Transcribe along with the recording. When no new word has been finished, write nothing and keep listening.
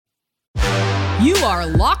You are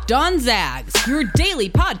Locked On Zags, your daily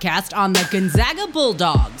podcast on the Gonzaga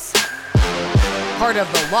Bulldogs. Part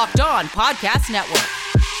of the Locked On Podcast Network.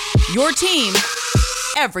 Your team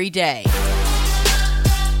every day.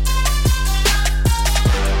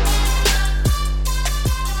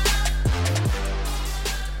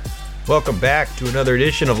 Welcome back to another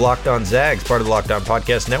edition of Locked On Zags, part of the Locked On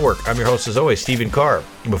Podcast Network. I'm your host, as always, Stephen Carr.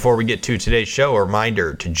 Before we get to today's show, a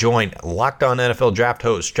reminder to join Locked On NFL Draft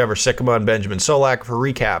hosts Trevor Sikkema and Benjamin Solak for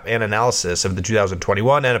recap and analysis of the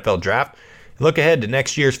 2021 NFL Draft and look ahead to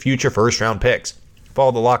next year's future first-round picks.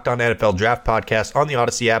 Follow the Locked On NFL Draft podcast on the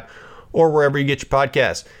Odyssey app or wherever you get your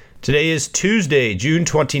podcasts. Today is Tuesday, June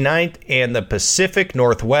 29th, and the Pacific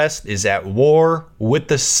Northwest is at war with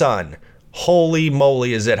the sun. Holy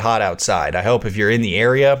moly, is it hot outside. I hope if you're in the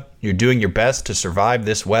area, you're doing your best to survive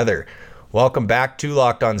this weather. Welcome back to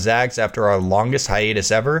Locked On Zags after our longest hiatus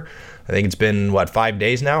ever. I think it's been, 5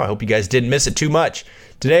 days now? I hope you guys didn't miss it too much.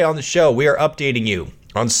 Today on the show, we are updating you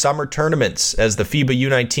on summer tournaments as the FIBA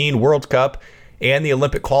U19 World Cup and the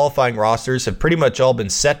Olympic qualifying rosters have pretty much all been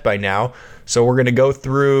set by now. So we're going to go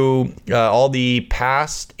through all the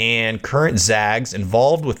past and current Zags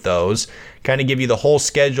involved with those, kind of give you the whole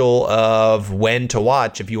schedule of when to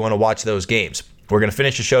watch if you want to watch those games. We're going to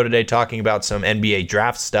finish the show today talking about some NBA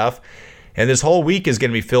draft stuff, and this whole week is going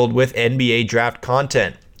to be filled with NBA draft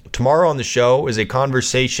content. Tomorrow on the show is a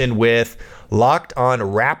conversation with Locked On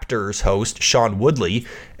Raptors host Sean Woodley,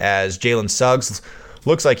 as Jalen Suggs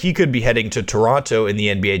looks like he could be heading to Toronto in the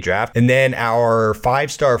NBA draft. And then our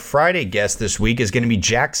 5-Star Friday guest this week is going to be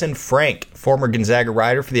Jackson Frank, former Gonzaga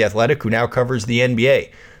writer for The Athletic, who now covers the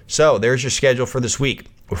NBA. So there's your schedule for this week.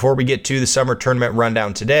 Before we get to the summer tournament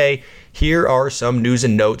rundown today, here are some news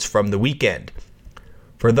and notes from the weekend.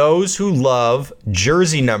 For those who love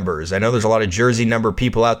jersey numbers, I know there's a lot of jersey number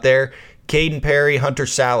people out there. Caden Perry, Hunter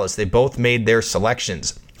Salas, they both made their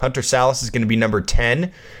selections. Hunter Salas is going to be number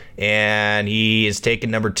 10. And he is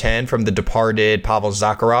taking number 10 from the departed Pavel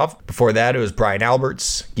Zakharov. Before that, it was Brian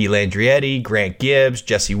Alberts, Guy Landrietti, Grant Gibbs,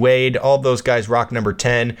 Jesse Wade. All of those guys rock number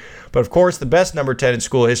 10. But of course, the best number 10 in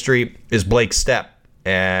school history is Blake Stepp.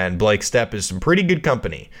 And Blake Stepp is some pretty good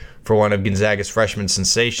company for one of Gonzaga's freshman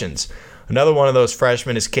sensations. Another one of those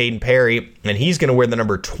freshmen is Caden Perry, and he's going to wear the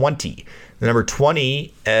number 20. The number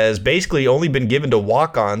 20 has basically only been given to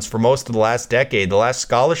walk-ons for most of the last decade. The last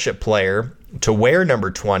scholarship player to wear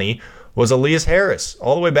number 20 was Elias Harris,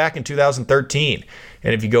 all the way back in 2013.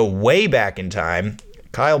 And if you go way back in time,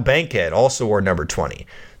 Kyle Bankhead also wore number 20.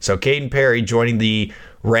 So Caden Perry joining the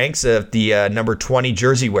ranks of the number 20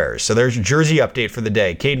 jersey wearers. So there's your jersey update for the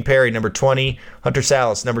day. Caden Perry, number 20. Hunter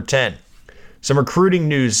Salas, number 10. Some recruiting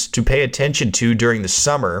news to pay attention to during the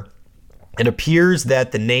summer. It appears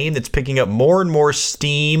that the name that's picking up more and more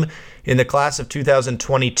steam in the class of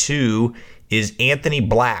 2022 is Anthony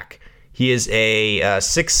Black. He is a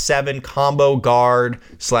 6'7" combo guard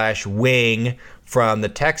 / wing from the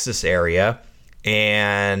Texas area.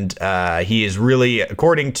 And he is really,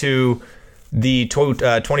 according to the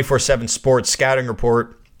 24/7 Sports scouting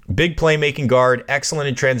report, big playmaking guard, excellent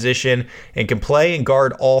in transition, and can play and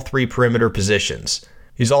guard all three perimeter positions.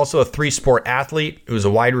 He's also a three-sport athlete who's a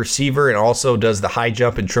wide receiver and also does the high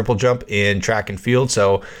jump and triple jump in track and field.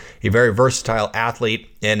 So a very versatile athlete.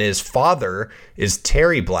 And his father is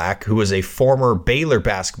Terry Black, who is a former Baylor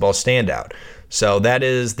basketball standout. So that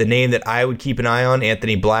is the name that I would keep an eye on,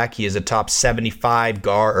 Anthony Black. He is a top 75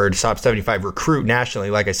 guard or top 75 recruit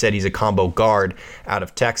nationally. Like I said, he's a combo guard out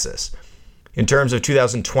of Texas. In terms of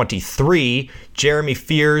 2023, Jeremy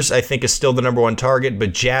Fears, I think, is still the number one target,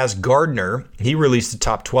 but Jazz Gardner, he released a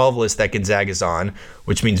top 12 list that Gonzaga's on,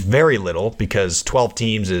 which means very little because 12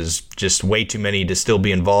 teams is just way too many to still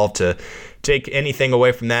be involved to take anything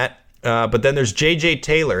away from that. But then there's J.J.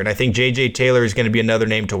 Taylor, and I think J.J. Taylor is going to be another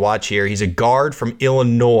name to watch here. He's a guard from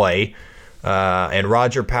Illinois, and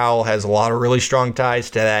Roger Powell has a lot of really strong ties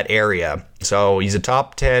to that area. So he's a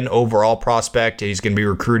top 10 overall prospect. He's going to be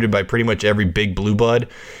recruited by pretty much every big blue blood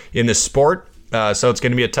in the sport. So it's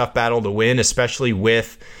going to be a tough battle to win, especially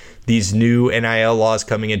with these new NIL laws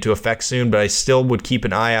coming into effect soon. But I still would keep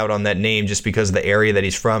an eye out on that name just because of the area that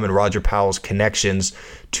he's from and Roger Powell's connections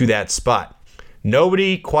to that spot.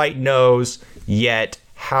 Nobody quite knows yet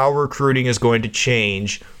how recruiting is going to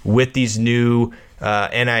change with these new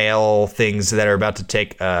NIL things that are about to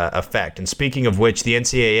take effect. And speaking of which, the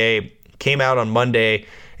NCAA came out on Monday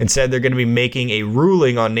and said they're going to be making a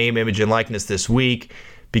ruling on name, image, and likeness this week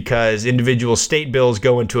because individual state bills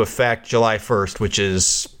go into effect July 1st, which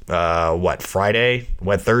is, Thursday,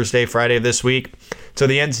 Friday of this week. So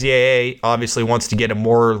the NCAA obviously wants to get a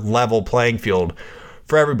more level playing field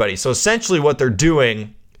for everybody. So essentially what they're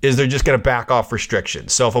doing is they're just going to back off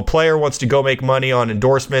restrictions. So if a player wants to go make money on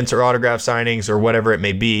endorsements or autograph signings or whatever it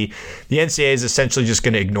may be, the NCAA is essentially just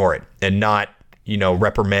going to ignore it and not,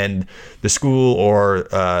 reprimand the school or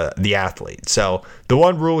the athlete. So the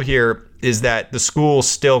one rule here is that the school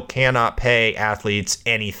still cannot pay athletes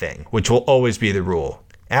anything, which will always be the rule.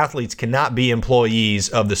 Athletes cannot be employees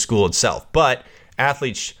of the school itself, but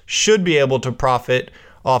athletes should be able to profit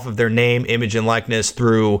off of their name, image, and likeness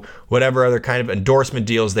through whatever other kind of endorsement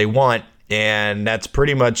deals they want, and that's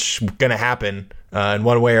pretty much going to happen in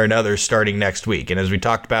one way or another starting next week. And as we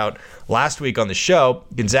talked about last week on the show,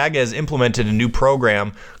 Gonzaga has implemented a new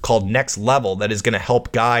program called Next Level that is going to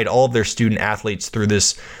help guide all of their student athletes through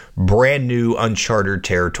this brand new uncharted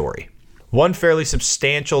territory. One fairly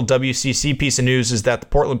substantial WCC piece of news is that the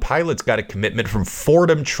Portland Pilots got a commitment from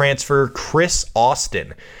Fordham transfer Chris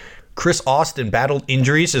Austin. Chris Austin battled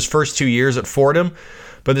injuries his first 2 years at Fordham,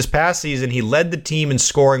 but this past season he led the team in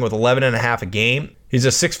scoring with 11.5 a game. He's a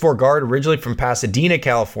 6'4" guard originally from Pasadena,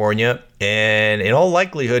 California, and in all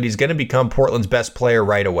likelihood he's going to become Portland's best player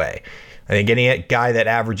right away. I think any guy that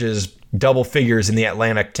averages double figures in the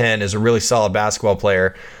Atlantic 10 is a really solid basketball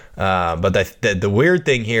player. But the weird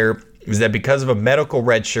thing here is that because of a medical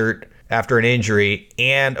red shirt after an injury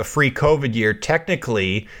and a free COVID year,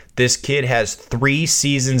 technically this kid has 3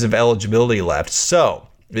 seasons of eligibility left. So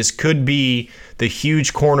this could be the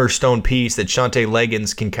huge cornerstone piece that Shante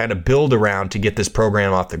Leggins can kind of build around to get this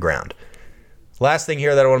program off the ground. Last thing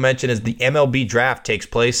here that I want to mention is the MLB draft takes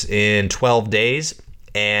place in 12 days.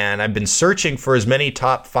 And I've been searching for as many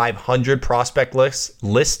top 500 prospect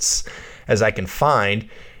lists as I can find.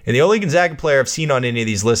 And the only Gonzaga player I've seen on any of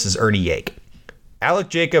these lists is Ernie Yake. Alec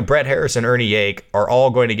Jacob, Brett Harris, and Ernie Yake are all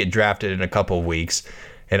going to get drafted in a couple of weeks.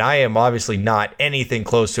 And I am obviously not anything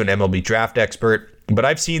close to an MLB draft expert, but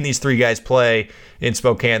I've seen these 3 guys play in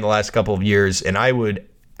Spokane the last couple of years, and I would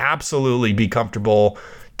absolutely be comfortable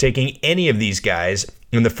taking any of these guys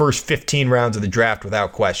in the first 15 rounds of the draft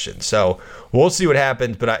without question. So we'll see what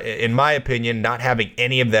happens, but in my opinion, not having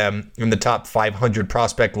any of them in the top 500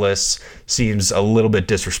 prospect lists seems a little bit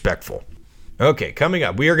disrespectful. Okay, coming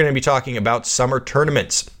up, we are going to be talking about summer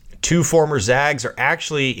tournaments. 2 former Zags are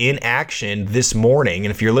actually in action this morning,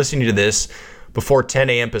 and if you're listening to this before 10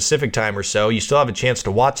 a.m. Pacific time or so, you still have a chance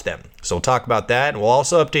to watch them. So we'll talk about that, and we'll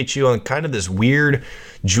also update you on kind of this weird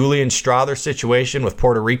Julian Strawther situation with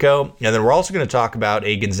Puerto Rico. And then we're also going to talk about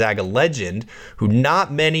a Gonzaga legend who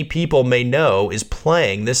not many people may know is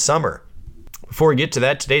playing this summer. Before we get to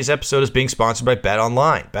that, today's episode is being sponsored by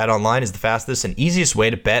BetOnline. BetOnline is the fastest and easiest way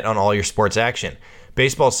to bet on all your sports action.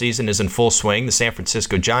 Baseball season is in full swing. The San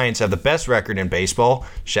Francisco Giants have the best record in baseball.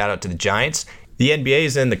 Shout out to the Giants. The NBA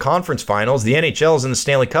is in the conference finals. The NHL is in the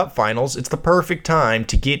Stanley Cup finals. It's the perfect time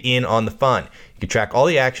to get in on the fun. You can track all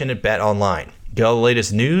the action at BetOnline. Get all the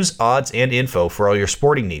latest news, odds, and info for all your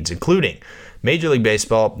sporting needs, including Major League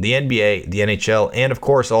Baseball, the NBA, the NHL, and of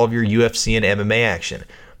course all of your UFC and MMA action.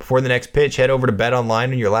 Before the next pitch, head over to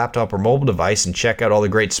BetOnline on your laptop or mobile device and check out all the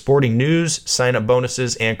great sporting news, sign-up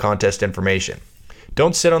bonuses, and contest information.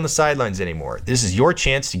 Don't sit on the sidelines anymore. This is your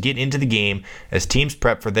chance to get into the game as teams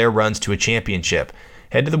prep for their runs to a championship.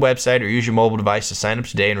 Head to the website or use your mobile device to sign up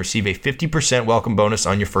today and receive a 50% welcome bonus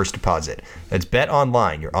on your first deposit. That's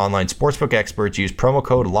BetOnline, your online sportsbook experts. Use promo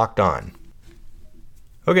code LOCKEDON.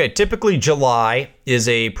 Okay, typically July is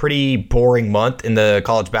a pretty boring month in the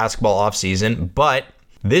college basketball offseason, but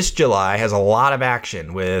this July has a lot of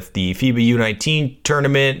action with the FIBA U19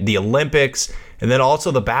 tournament, the Olympics, and then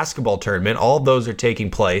also the basketball tournament. All of those are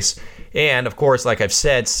taking place. And of course, like I've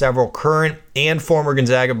said, several current and former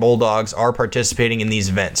Gonzaga Bulldogs are participating in these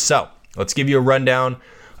events. So let's give you a rundown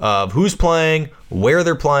of who's playing, where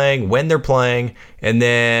they're playing, when they're playing, and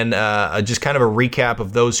then just kind of a recap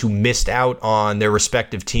of those who missed out on their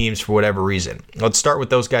respective teams for whatever reason. Let's start with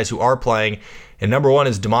those guys who are playing. And number 1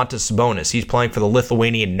 is Domantas Sabonis. He's playing for the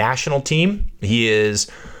Lithuanian national team. He is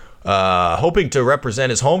hoping to represent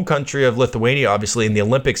his home country of Lithuania, obviously, in the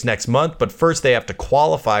Olympics next month. But first, they have to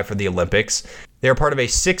qualify for the Olympics. They are part of a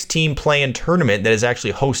 6-team play-in tournament that is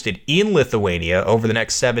actually hosted in Lithuania over the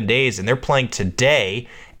next 7 days. And they're playing today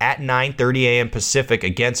at 9:30 a.m. Pacific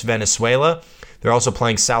against Venezuela. They're also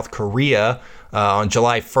playing South Korea on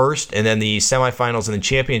July 1st. And then the semifinals and the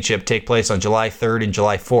championship take place on July 3rd and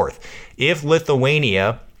July 4th. If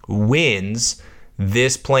Lithuania wins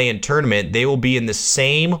this play-in tournament, they will be in the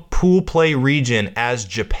same pool play region as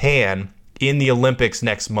Japan in the Olympics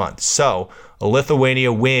next month. So a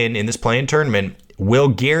Lithuania win in this play-in tournament will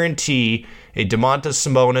guarantee a Domantas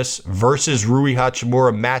Sabonis versus Rui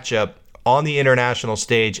Hachimura matchup on the international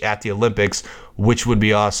stage at the Olympics, which would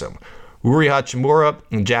be awesome. Rui Hachimura,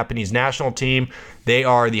 the Japanese national team, they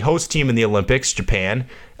are the host team in the Olympics, Japan,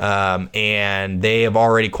 and they have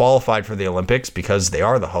already qualified for the Olympics because they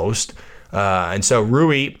are the host. And so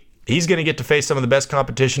Rui, he's going to get to face some of the best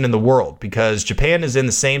competition in the world because Japan is in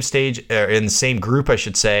the same in the same group, I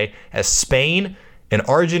should say, as Spain and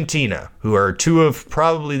Argentina, who are two of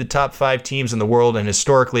probably the top 5 teams in the world and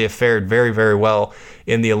historically have fared very, very well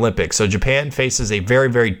in the Olympics. So Japan faces a very,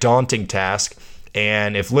 very daunting task.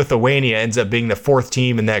 And if Lithuania ends up being the 4th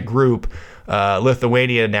team in that group,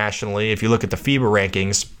 Lithuania nationally, if you look at the FIBA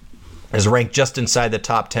rankings, is ranked just inside the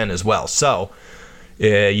top 10 as well. So,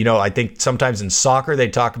 I think sometimes in soccer they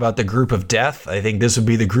talk about the group of death. I think this would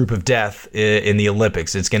be the group of death in the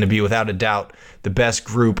Olympics. It's going to be without a doubt the best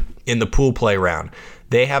group in the pool play round.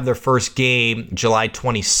 They have their first game July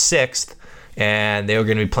 26th, and they're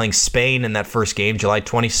going to be playing Spain in that first game, July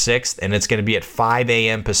 26th, and it's going to be at 5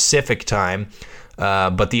 a.m. Pacific time.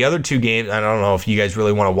 But the other 2 games, I don't know if you guys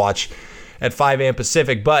really want to watch at 5 a.m.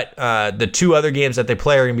 Pacific, but the 2 other games that they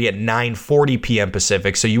play are going to be at 9:40 p.m.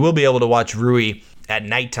 Pacific, so you will be able to watch Rui at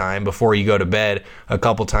nighttime before you go to bed a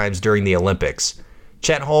couple times during the Olympics.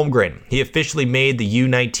 Chet Holmgren, he officially made the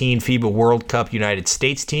U19 FIBA World Cup United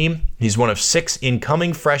States team. He's one of 6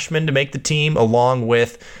 incoming freshmen to make the team, along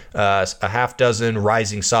with a half dozen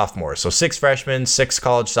rising sophomores. So 6 freshmen, 6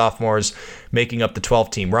 college sophomores making up the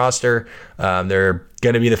 12-team roster. They're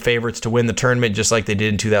going to be the favorites to win the tournament just like they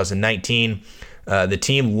did in 2019. The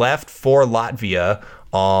team left for Latvia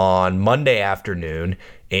on Monday afternoon,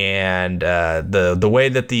 and the way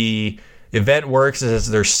that the event works is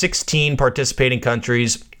there's 16 participating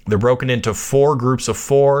countries. They're broken into 4 groups of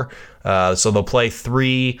 4. So they'll play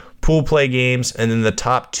 3 pool play games, and then the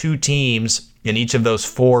top 2 teams in each of those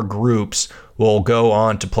 4 groups will go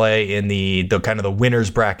on to play in the kind of the winner's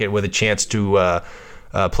bracket with a chance to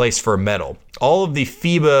place for a medal. All of the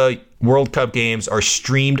FIBA World Cup games are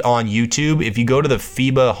streamed on YouTube. If you go to the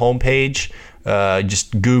FIBA homepage,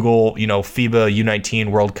 just Google, FIBA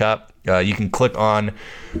U19 World Cup. You can click on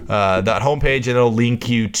that homepage and it'll link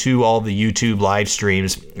you to all the YouTube live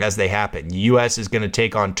streams as they happen. The U.S. is going to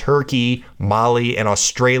take on Turkey, Mali, and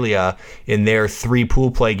Australia in their 3 pool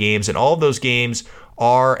play games, and all of those games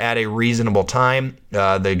are at a reasonable time.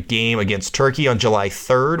 The game against Turkey on July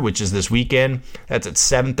 3rd, which is this weekend, that's at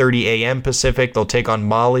 7:30 a.m. Pacific. They'll take on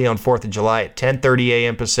Mali on 4th of July at 10:30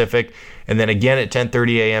 a.m. Pacific, and then again at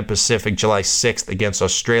 10:30 a.m. Pacific, July 6th against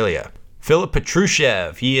Australia. Filip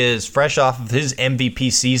Petrusev, he is fresh off of his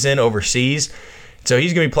MVP season overseas. So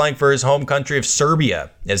he's going to be playing for his home country of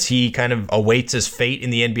Serbia as he kind of awaits his fate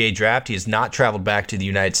in the NBA draft. He has not traveled back to the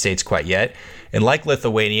United States quite yet. And like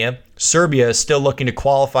Lithuania, Serbia is still looking to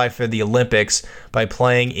qualify for the Olympics by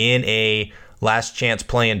playing in a last chance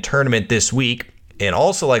play-in tournament this week. And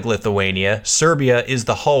also like Lithuania, Serbia is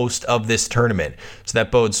the host of this tournament. So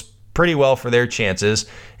that bodes pretty well for their chances.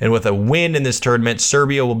 And with a win in this tournament,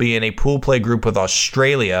 Serbia will be in a pool play group with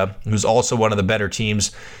Australia, who's also one of the better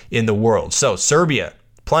teams in the world. So Serbia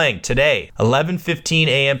playing today, 11:15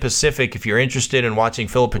 a.m. Pacific. If you're interested in watching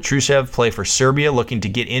Filip Petrusev play for Serbia, looking to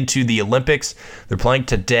get into the Olympics, they're playing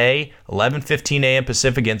today, 11:15 a.m.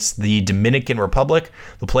 Pacific against the Dominican Republic.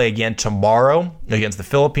 They'll play again tomorrow against the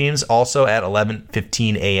Philippines, also at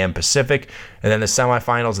 11:15 a.m. Pacific. And then the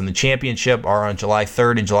semifinals and the championship are on July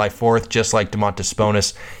 3rd and July 4th, just like Domantas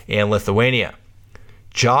Sabonis and Lithuania.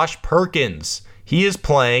 Josh Perkins, he is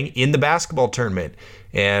playing in the basketball tournament.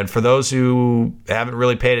 And for those who haven't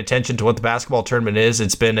really paid attention to what the basketball tournament is,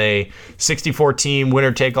 it's been a 64-team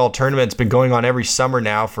winner-take-all tournament. It's been going on every summer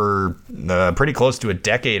now for pretty close to a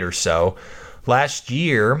decade or so. Last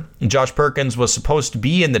year, Josh Perkins was supposed to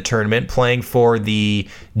be in the tournament playing for the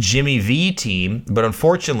Jimmy V team, but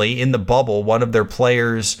unfortunately, in the bubble, one of their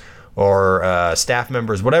players or staff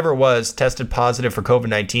members, whatever it was, tested positive for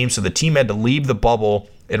COVID-19, so the team had to leave the bubble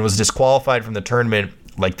and was disqualified from the tournament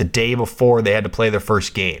like the day before they had to play their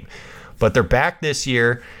first game. But they're back this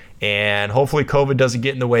year, and hopefully COVID doesn't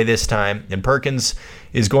get in the way this time. And Perkins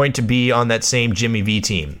is going to be on that same Jimmy V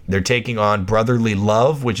team. They're taking on Brotherly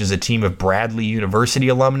Love, which is a team of Bradley University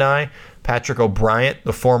alumni. Patrick O'Bryant,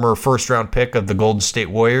 the former first-round pick of the Golden State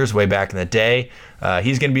Warriors way back in the day.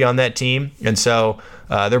 He's going to be on that team. And so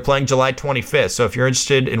they're playing July 25th. So if you're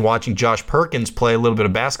interested in watching Josh Perkins play a little bit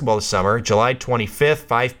of basketball this summer, July 25th,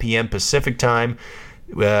 5 p.m. Pacific time,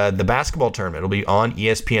 the basketball tournament will be on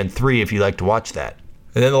ESPN3 if you'd like to watch that.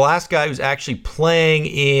 And then the last guy who's actually playing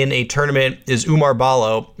in a tournament is Oumar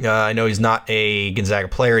Ballo. I know he's not a Gonzaga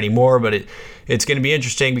player anymore, but it's going to be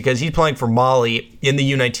interesting because he's playing for Mali in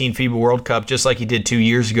the U19 FIBA World Cup, just like he did 2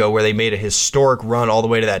 years ago, where they made a historic run all the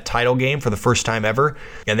way to that title game for the first time ever.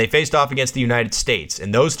 And they faced off against the United States.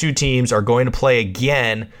 And those two teams are going to play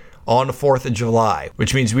again on the 4th of July,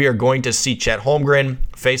 which means we are going to see Chet Holmgren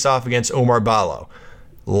face off against Oumar Ballo.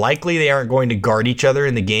 Likely they aren't going to guard each other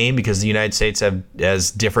in the game because the United States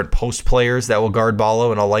has different post players that will guard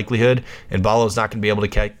Ballo in all likelihood, and Ballo's not going to be able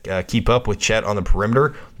to keep up with Chet on the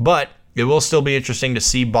perimeter. But it will still be interesting to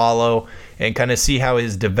see Ballo and kind of see how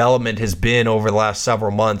his development has been over the last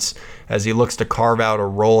several months as he looks to carve out a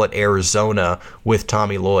role at Arizona with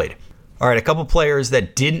Tommy Lloyd. All right, a couple players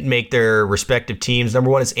that didn't make their respective teams.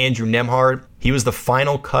 Number one is Andrew Nembhard. He was the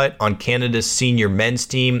final cut on Canada's senior men's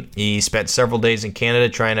team. He spent several days in Canada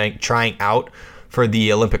trying out for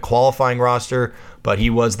the Olympic qualifying roster, but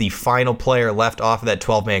he was the final player left off of that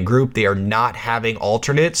 12-man group. They are not having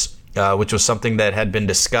alternates, which was something that had been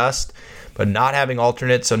discussed, but not having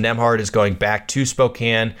alternates, so Nembhard is going back to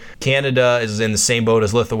Spokane. Canada is in the same boat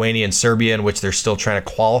as Lithuania and Serbia, in which they're still trying to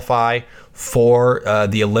qualify for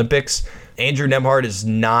the Olympics. Andrew Nembhard is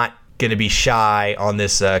not going to be shy on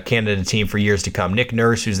this Canada team for years to come. Nick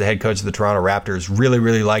Nurse, who's the head coach of the Toronto Raptors,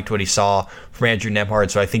 really liked what he saw from Andrew Nembhard,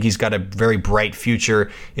 so I think he's got a very bright future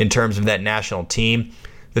in terms of that national team.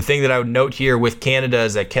 The thing that I would note here with Canada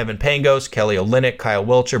is that Kevin Pangos, Kelly Olynyk, Kyle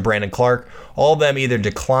Wiltshire, Brandon Clark, all of them either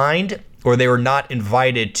declined or they were not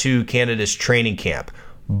invited to Canada's training camp.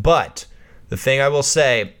 But the thing I will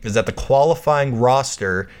say is that the qualifying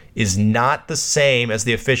roster is not the same as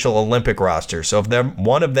the official Olympic roster. So if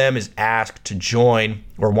one of them is asked to join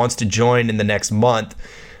or wants to join in the next month,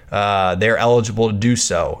 they're eligible to do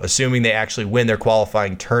so, assuming they actually win their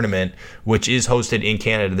qualifying tournament, which is hosted in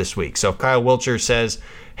Canada this week. So if Kyle Wiltshire says,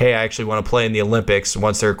 hey, I actually want to play in the Olympics,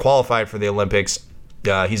 once they're qualified for the Olympics,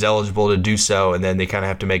 he's eligible to do so, and then they kind of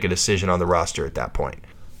have to make a decision on the roster at that point.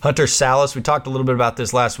 Hunter Sallis, we talked a little bit about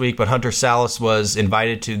this last week, but Hunter Sallis was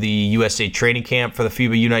invited to the USA training camp for the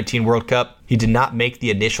FIBA U19 World Cup. He did not make the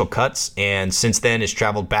initial cuts, and since then has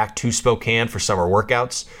traveled back to Spokane for summer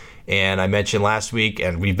workouts. And I mentioned last week,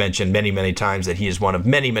 and we've mentioned many times, that he is one of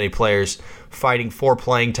many players fighting for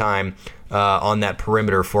playing time on that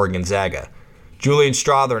perimeter for Gonzaga. Julian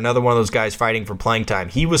Strawther, another one of those guys fighting for playing time.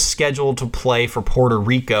 He was scheduled to play for Puerto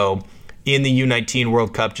Rico in the U19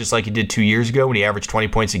 World Cup, just like he did 2 years ago when he averaged 20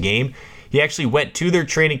 points a game. He actually went to their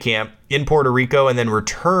training camp in Puerto Rico and then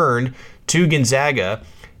returned to Gonzaga.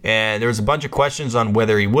 And there was a bunch of questions on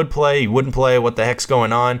whether he would play, he wouldn't play, what the heck's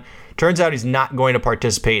going on. Turns out he's not going to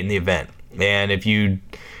participate in the event. And if you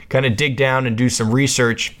kind of dig down and do some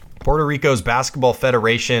research, Puerto Rico's Basketball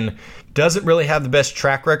Federation doesn't really have the best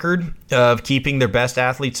track record of keeping their best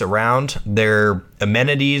athletes around. Their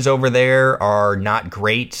amenities over there are not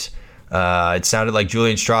great. It sounded like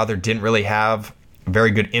Julian Strawther didn't really have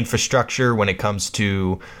very good infrastructure when it comes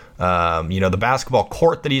to the basketball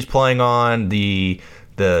court that he's playing on, the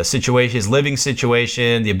situation, his living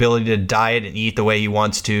situation, the ability to diet and eat the way he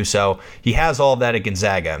wants to. So he has all of that at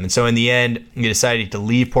Gonzaga. And so in the end, he decided to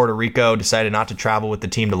leave Puerto Rico, decided not to travel with the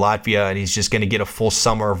team to Latvia, and he's just going to get a full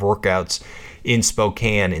summer of workouts in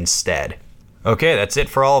Spokane instead. Okay, that's it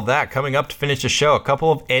for all of that. Coming up to finish the show, a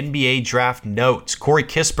couple of NBA draft notes. Corey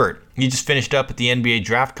Kispert, he just finished up at the NBA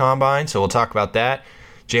Draft Combine, so we'll talk about that.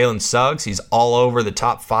 Jalen Suggs, he's all over the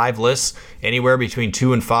top 5 lists, anywhere between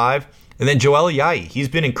 2 and 5. And then Joel Ayayi, he's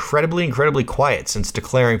been incredibly quiet since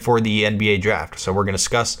declaring for the NBA draft. So we're going to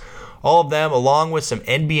discuss all of them along with some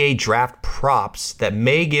NBA draft props that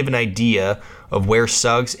may give an idea of where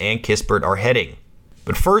Suggs and Kispert are heading.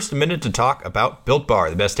 But first, a minute to talk about Built Bar,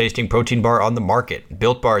 the best tasting protein bar on the market.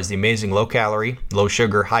 Built Bar is the amazing low calorie, low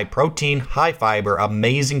sugar, high protein, high fiber,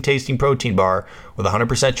 amazing tasting protein bar with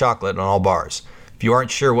 100% chocolate on all bars. If you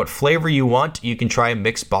aren't sure what flavor you want, you can try a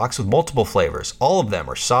mixed box with multiple flavors. All of them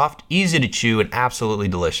are soft, easy to chew, and absolutely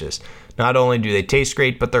delicious. Not only do they taste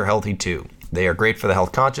great, but they're healthy too. They are great for the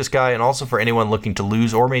health-conscious guy and also for anyone looking to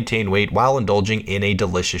lose or maintain weight while indulging in a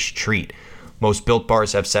delicious treat. Most Built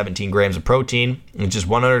Bars have 17 grams of protein and just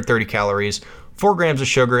 130 calories, 4 grams of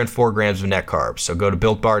sugar, and 4 grams of net carbs. So go to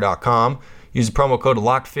BuiltBar.com, use the promo code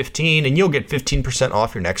LOCKED15, and you'll get 15%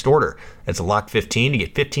 off your next order. That's LOCKED15 to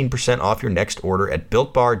get 15% off your next order at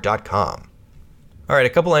BuiltBar.com. All right, a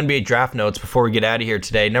couple NBA draft notes before we get out of here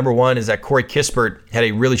today. Number one is that Corey Kispert had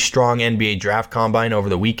a really strong NBA draft combine over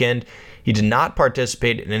the weekend. He did not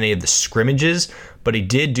participate in any of the scrimmages, but he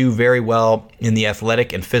did do very well in the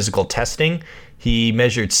athletic and physical testing. He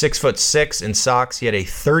measured 6'6" in socks. He had a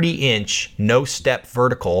 30-inch no-step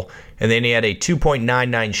vertical, And then he had a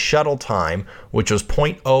 2.99 shuttle time, which was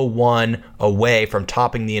 0.01 away from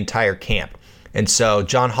topping the entire camp. And so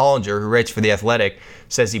John Hollinger, who writes for The Athletic,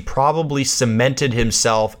 says he probably cemented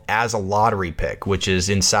himself as a lottery pick, which is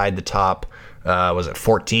inside the top,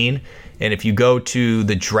 14? And if you go to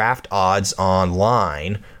the draft odds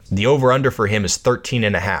online, the over-under for him is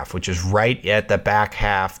 13.5, which is right at the back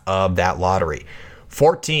half of that lottery.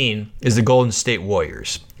 14 is the Golden State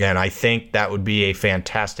Warriors, and I think that would be a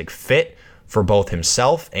fantastic fit for both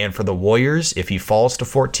himself and for the Warriors. If he falls to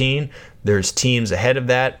 14, there's teams ahead of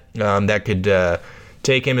that that could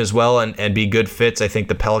take him as well and be good fits. I think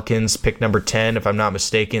the Pelicans pick number 10, if I'm not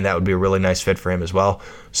mistaken. That would be a really nice fit for him as well.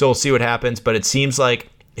 So we'll see what happens, but it seems like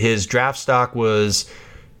his draft stock was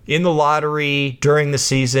in the lottery during the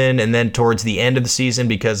season, and then towards the end of the season,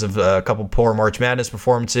 because of a couple poor March Madness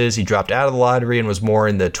performances, he dropped out of the lottery and was more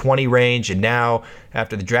in the 20 range. And now,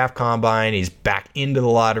 after the draft combine, he's back into the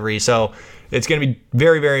lottery. So it's going to be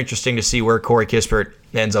very, very interesting to see where Corey Kispert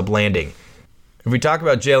ends up landing. If we talk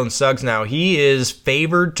about Jalen Suggs now, he is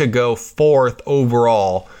favored to go 4th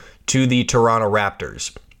overall to the Toronto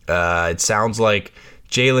Raptors. It sounds like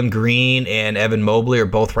Jalen Green and Evan Mobley are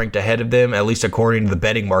both ranked ahead of them, at least according to the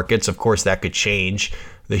betting markets. Of course, that could change.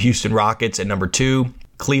 The Houston Rockets at number 2,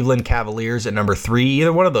 Cleveland Cavaliers at number 3.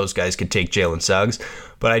 Either one of those guys could take Jalen Suggs.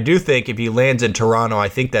 But I do think if he lands in Toronto, I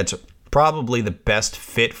think that's probably the best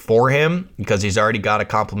fit for him because he's already got a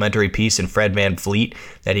complimentary piece in Fred VanVleet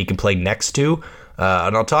that he can play next to.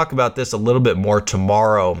 And I'll talk about this a little bit more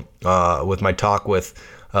tomorrow with my talk with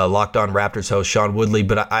Locked On Raptors host Sean Woodley.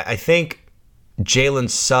 But I think Jalen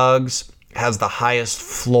Suggs has the highest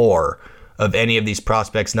floor of any of these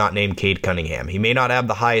prospects not named Cade Cunningham. He may not have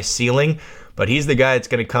the highest ceiling, but he's the guy that's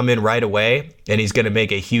going to come in right away, and he's going to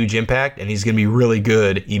make a huge impact, and he's going to be really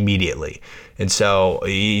good immediately. And so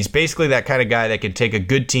he's basically that kind of guy that can take a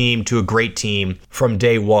good team to a great team from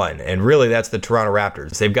day one. And really, that's the Toronto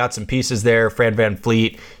Raptors. They've got some pieces there, Fred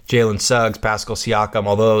VanVleet, Jalen Suggs, Pascal Siakam,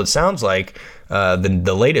 although it sounds like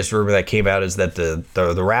the latest rumor that came out is that the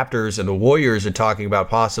Raptors and the Warriors are talking about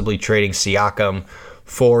possibly trading Siakam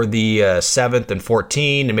for the 7th and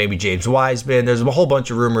 14, and maybe James Wiseman. There's a whole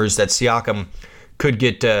bunch of rumors that Siakam could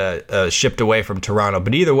get shipped away from Toronto.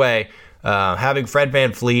 But either way, having Fred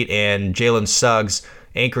VanVleet and Jalen Suggs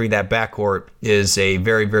anchoring that backcourt is a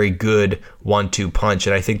very, very good 1-2 punch.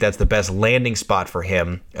 And I think that's the best landing spot for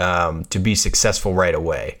him to be successful right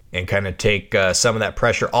away and kind of take some of that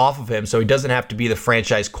pressure off of him so he doesn't have to be the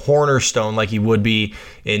franchise cornerstone like he would be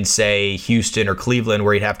in, say, Houston or Cleveland,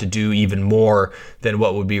 where he'd have to do even more than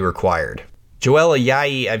what would be required. Joel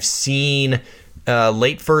Ayayi, I've seen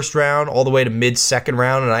late first round all the way to mid second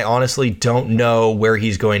round, and I honestly don't know where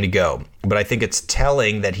he's going to go. But I think it's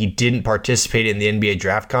telling that he didn't participate in the NBA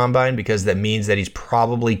draft combine, because that means that he's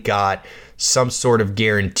probably got some sort of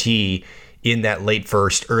guarantee in that late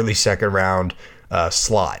first, early second round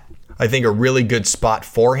slot. I think a really good spot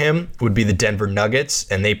for him would be the Denver Nuggets,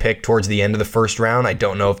 and they pick towards the end of the first round. I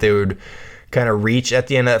don't know if they would kind of reach at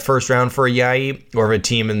the end of that first round for Ayayi, or if a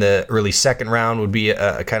team in the early second round would be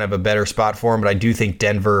a kind of a better spot for him. But I do think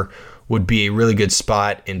Denver would be a really good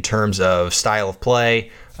spot in terms of style of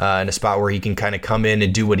play, and a spot where he can kind of come in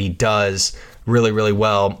and do what he does really, really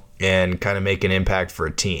well and kind of make an impact for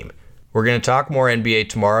a team. We're going to talk more NBA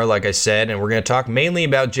tomorrow, like I said, and we're going to talk mainly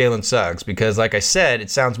about Jalen Suggs because, like I said, it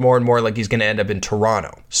sounds more and more like he's going to end up in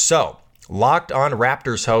Toronto. So, Locked On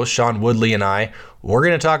Raptors host Sean Woodley and I, we're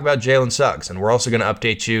going to talk about Jalen Suggs, and we're also going to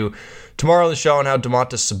update you tomorrow on the show on how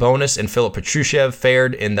Domantas Sabonis and Filip Petrusev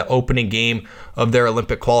fared in the opening game of their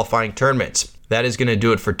Olympic qualifying tournaments. That is going to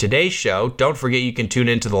do it for today's show. Don't forget you can tune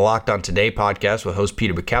into the Locked On Today podcast with host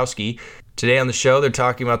Peter Bukowski. Today on the show, they're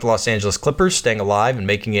talking about the Los Angeles Clippers staying alive and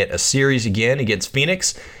making it a series again against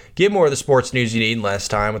Phoenix. Get more of the sports news you need in less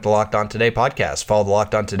time with the Locked On Today podcast. Follow the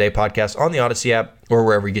Locked On Today podcast on the Odyssey app or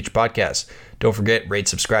wherever you get your podcasts. Don't forget, rate,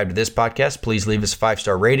 subscribe to this podcast. Please leave us a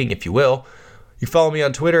 5-star rating if you will. You can follow me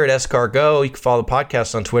on Twitter at SCarGo. You can follow the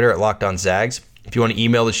podcast on Twitter at Locked On Zags. If you want to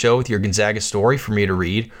email the show with your Gonzaga story for me to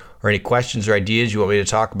read, or any questions or ideas you want me to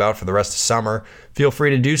talk about for the rest of summer, feel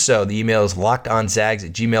free to do so. The email is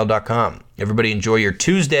lockedonzags@gmail.com. Everybody enjoy your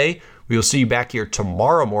Tuesday. We will see you back here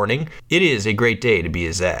tomorrow morning. It is a great day to be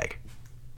a Zag.